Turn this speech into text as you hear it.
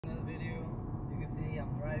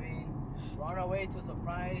we're on our way to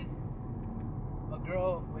surprise a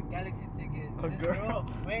girl with Galaxy tickets.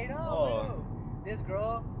 This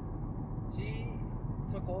girl, she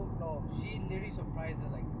took over. No, she literally surprised her.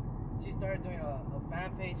 Like, she started doing a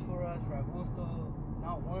fan page for us for Augusto.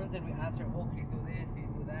 Not once did we ask her, oh, can you do this? Can you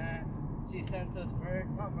do that? She sent us merch,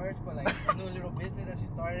 not merch, but like a new little business that she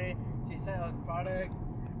started. She sent us product,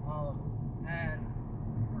 and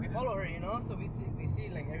we follow her, you know. So we see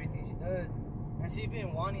like everything she does, and she's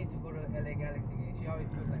been wanting to go to LA Galaxy game. She always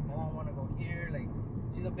feels like, oh, I want to go here. Like,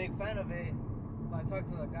 she's a big fan of it. So I talked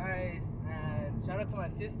to the guys, and shout out to my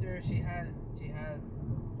sister. She has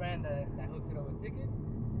a friend that hooks it up with tickets.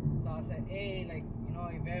 So I said, hey, like, you know,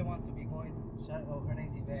 Yvette wants to be going. Her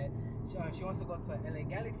name's Yvette. She wants to go to an LA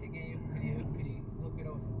Galaxy game. Could you hook it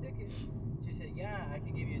up with some tickets? She said, yeah, I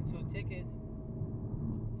can give you 2 tickets.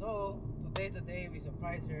 So today's the day we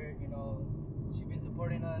surprise her. You know, she's been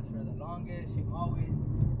supporting us for the longest.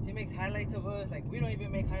 She makes highlights of us. Like, we don't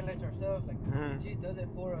even make highlights ourselves. Like, she does it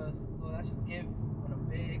for us. So that should give her a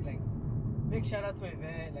big shout out to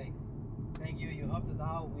Yvette. Like, thank you. You helped us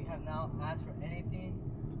out. We have now asked for anything.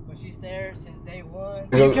 But she's there since day one.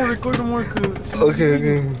 You can't record no more, cause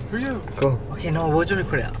okay. Hurry up. Go. Okay, no, we'll just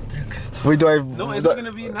record it out. Wait, No, it's not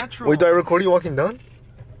gonna be natural. Wait, do I record you walking down?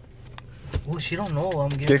 Well, she don't know. I'm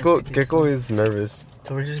getting Gecko is nervous.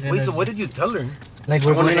 So we're just gonna... Wait, so what did you tell her? Like,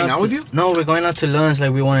 we're going hang out with you? No, we're going out to lunch.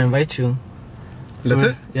 Like, we want to invite you. So That's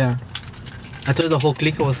it? Yeah. I thought the whole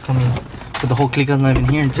clique was coming, but the whole clique is not even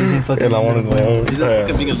here. Just in fucking. And I want to go out. He's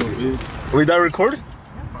fucking being a little bitch. Wait, do I record?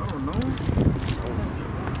 I don't know.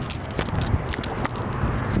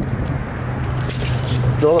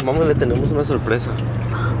 No, la mamá le tenemos una sorpresa.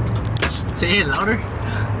 Say it louder.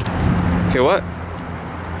 Okay, what?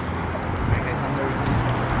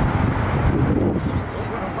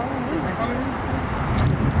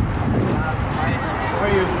 How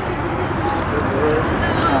are you?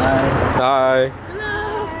 Hi.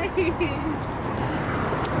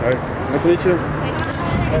 Hi. Nice to meet you.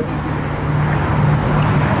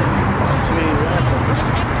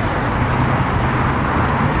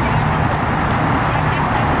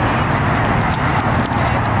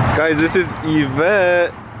 Guys, this is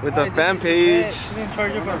Yvette with the fan page. She's in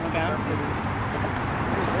charge of our fan page.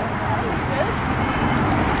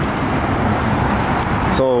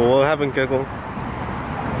 So, what happened, Keko?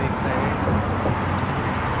 I'm excited.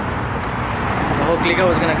 The whole clique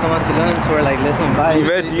was gonna come out to lunch. We're like, let's invite.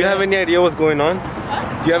 Yvette, do you have any idea what's going on?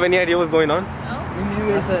 Do you have any idea what's going on? Me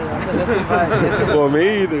neither. I said, let's invite. Well,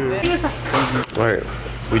 me either. Alright,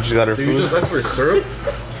 we just got our food. Did you just ask for syrup?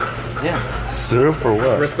 Yeah. Syrup for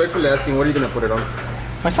what? Respectfully asking, what are you gonna put it on?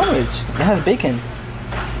 My sandwich. It has bacon.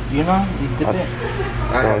 You know, you dip it.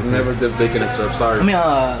 I have never dipped bacon in syrup, sorry. I mean,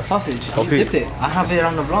 sausage. Okay. You dipped it. I have it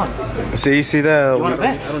on the vlog. See that? You want to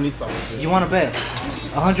bet? I don't need sausages. You want to bet?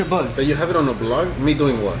 $100. That you have it on a blog? Me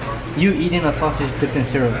doing what? You eating a sausage dipped in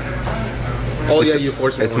syrup. Oh yeah, you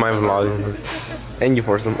forced me. It's my vlog. And you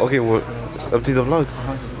force them. Okay, well, up to the vlog.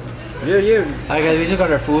 Yeah. Alright guys, we just got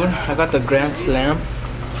our food. I got the Grand Slam.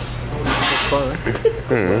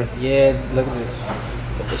 Yeah, look at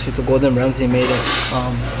this. Shoot, the Golden Ramsay made it.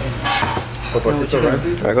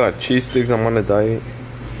 I got cheese sticks. I'm on a diet.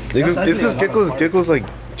 It's because Gecko's like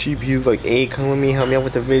cheap. He's like, hey, come with me, help me out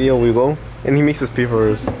with the video. We go, and he makes us pay for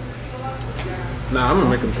us. Nah, I'm gonna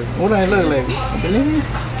make him pay. What do I look like?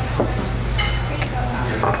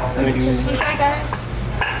 Hi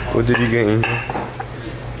guys. What did you get, Angel?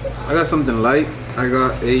 I got something light. I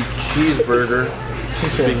got a cheeseburger.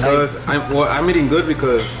 Because I'm eating good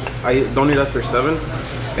because I don't eat after 7,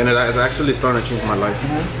 and it is actually starting to change my life.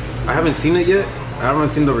 I haven't seen it yet. I haven't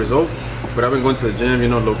seen the results, but I've been going to the gym, you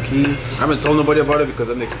know, low key. I haven't told nobody about it because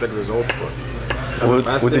I didn't expect results.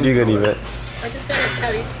 But what did you get, Yvette? I just got a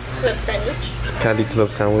Cali Club sandwich. Cali Club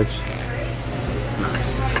sandwich.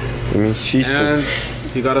 Nice. It means cheese sticks.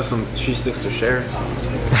 And he got us some cheese sticks to share.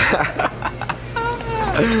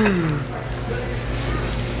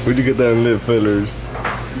 Where'd you get that lip fillers?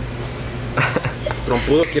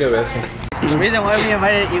 Trompudo quiere beso. The reason why we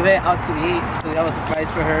invited Yvette out to eat is because we have a surprise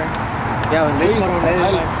for her. Yeah,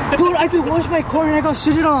 dude, I just washed my car and I got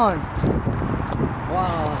shitted on.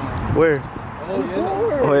 Wow. Where?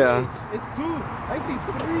 Oh yeah. It's 2. I see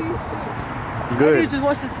 3 shit. Good. You just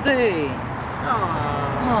watched it today.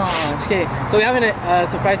 Oh, just kidding. So we having a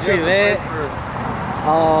surprise for Yvette.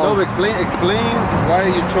 No, explain why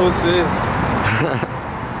you chose this.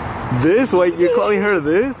 This? Why you're calling her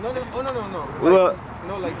this? No. Like, Well,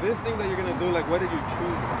 no, like this thing that you're gonna do. Like, why did you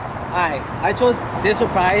choose it? I chose this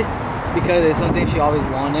surprise because it's something she always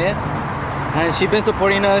wanted, and she's been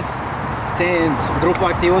supporting us since Grupo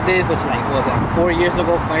Activo days, which like was like 4 years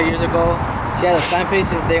ago, 5 years ago. She had a fan page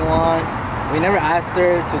since day one. We never asked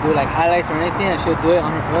her to do like highlights or anything, and she'll do it on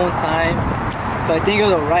her own time. So I think it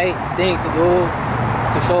was the right thing to do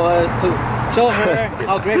to show her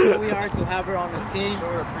how grateful we are to have her on the team. Show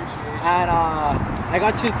her appreciation. And I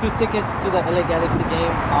got you 2 tickets to the LA Galaxy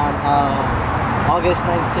game on August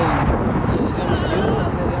 19th. She's gonna be you,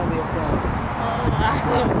 and there's gonna be a friend. Oh,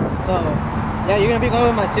 wow. So yeah, you're gonna be going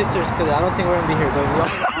with my sisters because I don't think we're gonna be here, but we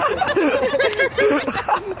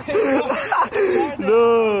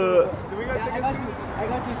No. I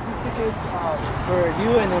got you 2 tickets for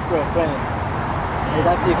you and then for a friend. And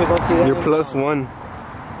that's so you could go see them. You're plus one.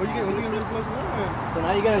 What's he gonna be plus one? So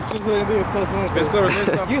now you gotta choose who's gonna be your plus one. Let's go to this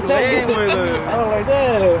stuff. You said with oh like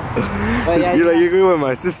that. But yeah, You're going with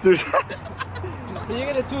my sisters. so you're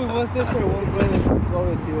gonna choose one sister or one brother to go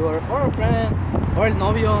with you, or a friend, or el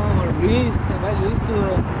novio, or Luis. Invite Luis to.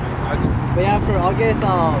 But yeah, for August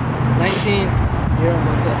 19th, you're gonna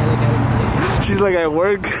go to the LA Galaxy. She's like at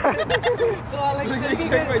work. So I like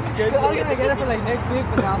check my schedule. I was gonna get it for like next week,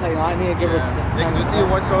 but now I'm like, no, I need to give it. Yeah, because we see you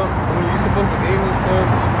watch all when you used to post the game and stuff.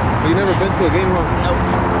 But you never been to a game, huh? Nope.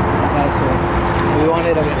 That's what we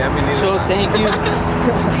wanted to show thank you.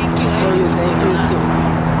 Thank you. Show you thank you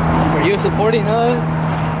for you supporting us,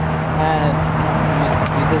 and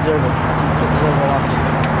you deserve it. You deserve it all.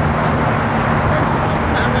 That's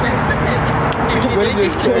not what I expected. What did you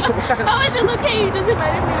expect? Oh, it's just okay. You just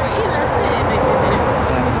invited me to eat. That's it.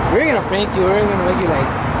 We're gonna prank you. We're gonna make you like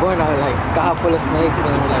go in a like caja full of snakes,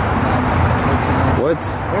 but then we're like, nah. What?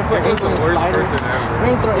 We're gonna put That was the Angel in worst spiders. person ever.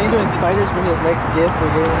 We're gonna throw Angel in spiders for his next gift.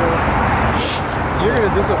 We're giving him. You're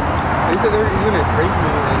gonna do some. They said he's gonna prank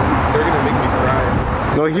me and they're gonna make me cry.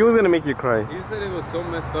 No, he was gonna make you cry. He said it was so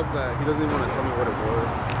messed up that he doesn't even want to tell me what it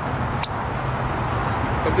was.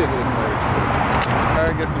 Something to do with spiders.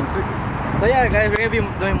 I get some tickets. So yeah, guys, we're gonna be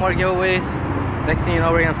doing more giveaways. Next thing you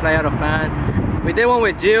know, we're gonna fly out a fan. We did one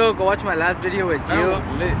with Jill. Go watch my last video with Jill. That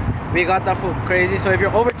was lit. We got that for crazy. So if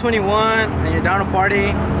you're over 21 and you're down to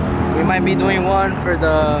party, we might be doing one for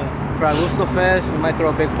Augusto Fest. We might throw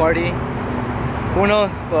a big party. Who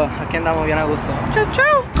knows? But aquí andamos bien a gusto. Chau,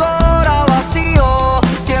 chau. Cora vacío,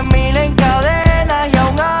 100,000 en cadenas y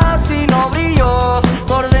aún así no brillo.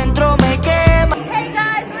 Por dentro me quema. Hey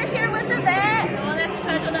guys, we're here with the vet, The one that's in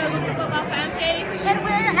charge of the Augusto Football fan page. and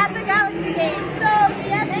we're at the Galaxy game. So, do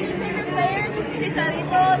you have any favorite players?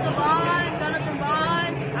 Chicharito, Devon, Jonathan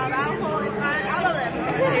Vaughn, Araujo, Ismael, all of them.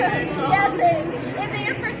 Yes, is it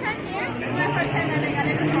your first time here? It's my first time at the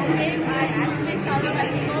Galaxy home game. I actually saw them at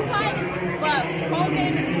the SoFi, but home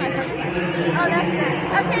game, this is my first time. Oh, that's nice.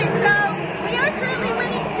 Okay, so we are currently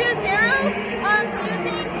winning 2-0. Do you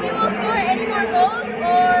think we will score any more goals,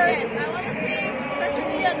 or? Yes, I want to see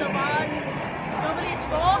personally a Devon normally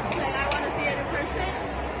goal. Like, I want to see it in person.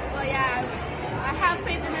 But yeah, I have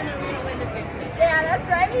faith in them that we're going to win this game. Yeah, that's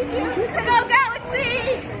right, me too. Go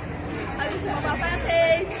Galaxy! Augusto Football fan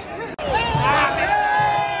page.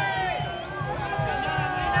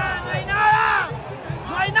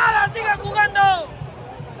 No hay nada, sigue jugando.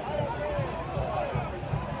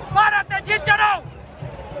 Párate, Chicharo.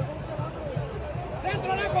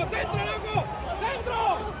 Centro, loco, centro, loco, centro.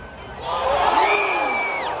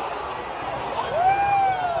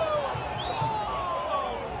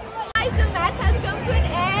 Guys, the match has come to an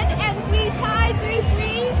end, and we tied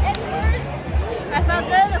 3-3. Any words? I felt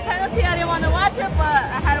good. The penalty, I didn't want to watch it, but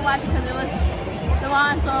I had to watch it because it was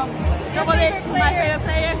Devon. So, Double H is my favorite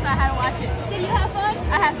player, so I had to watch it. Did you have fun?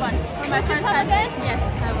 I had fun. For my first time. again? Yes,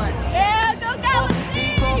 I would. Yeah, go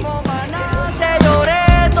Galaxy!